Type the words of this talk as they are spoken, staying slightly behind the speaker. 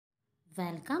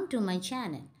Welcome to my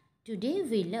channel. Today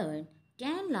we learn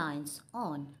 10 lines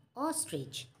on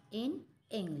ostrich in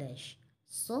English.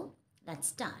 So let's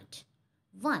start.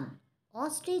 1.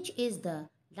 Ostrich is the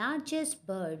largest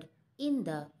bird in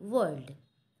the world.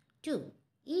 2.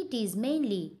 It is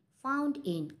mainly found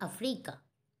in Africa.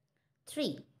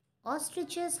 3.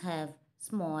 Ostriches have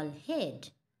small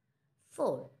head.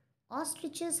 4.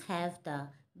 Ostriches have the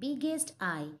biggest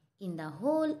eye in the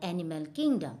whole animal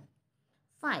kingdom.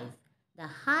 5. The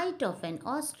height of an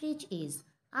ostrich is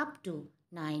up to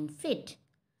 9 feet.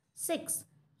 6.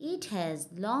 It has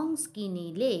long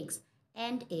skinny legs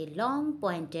and a long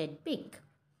pointed beak.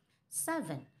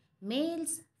 7.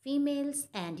 Males, females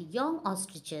and young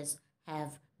ostriches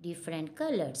have different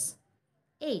colors.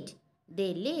 8.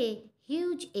 They lay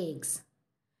huge eggs.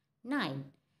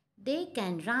 9. They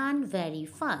can run very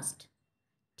fast.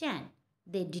 10.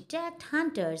 They detect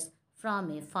hunters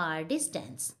from a far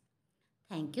distance.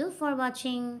 Thank you for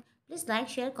watching. Please like,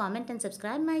 share, comment and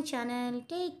subscribe my channel.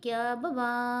 Take care.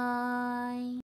 Bye-bye.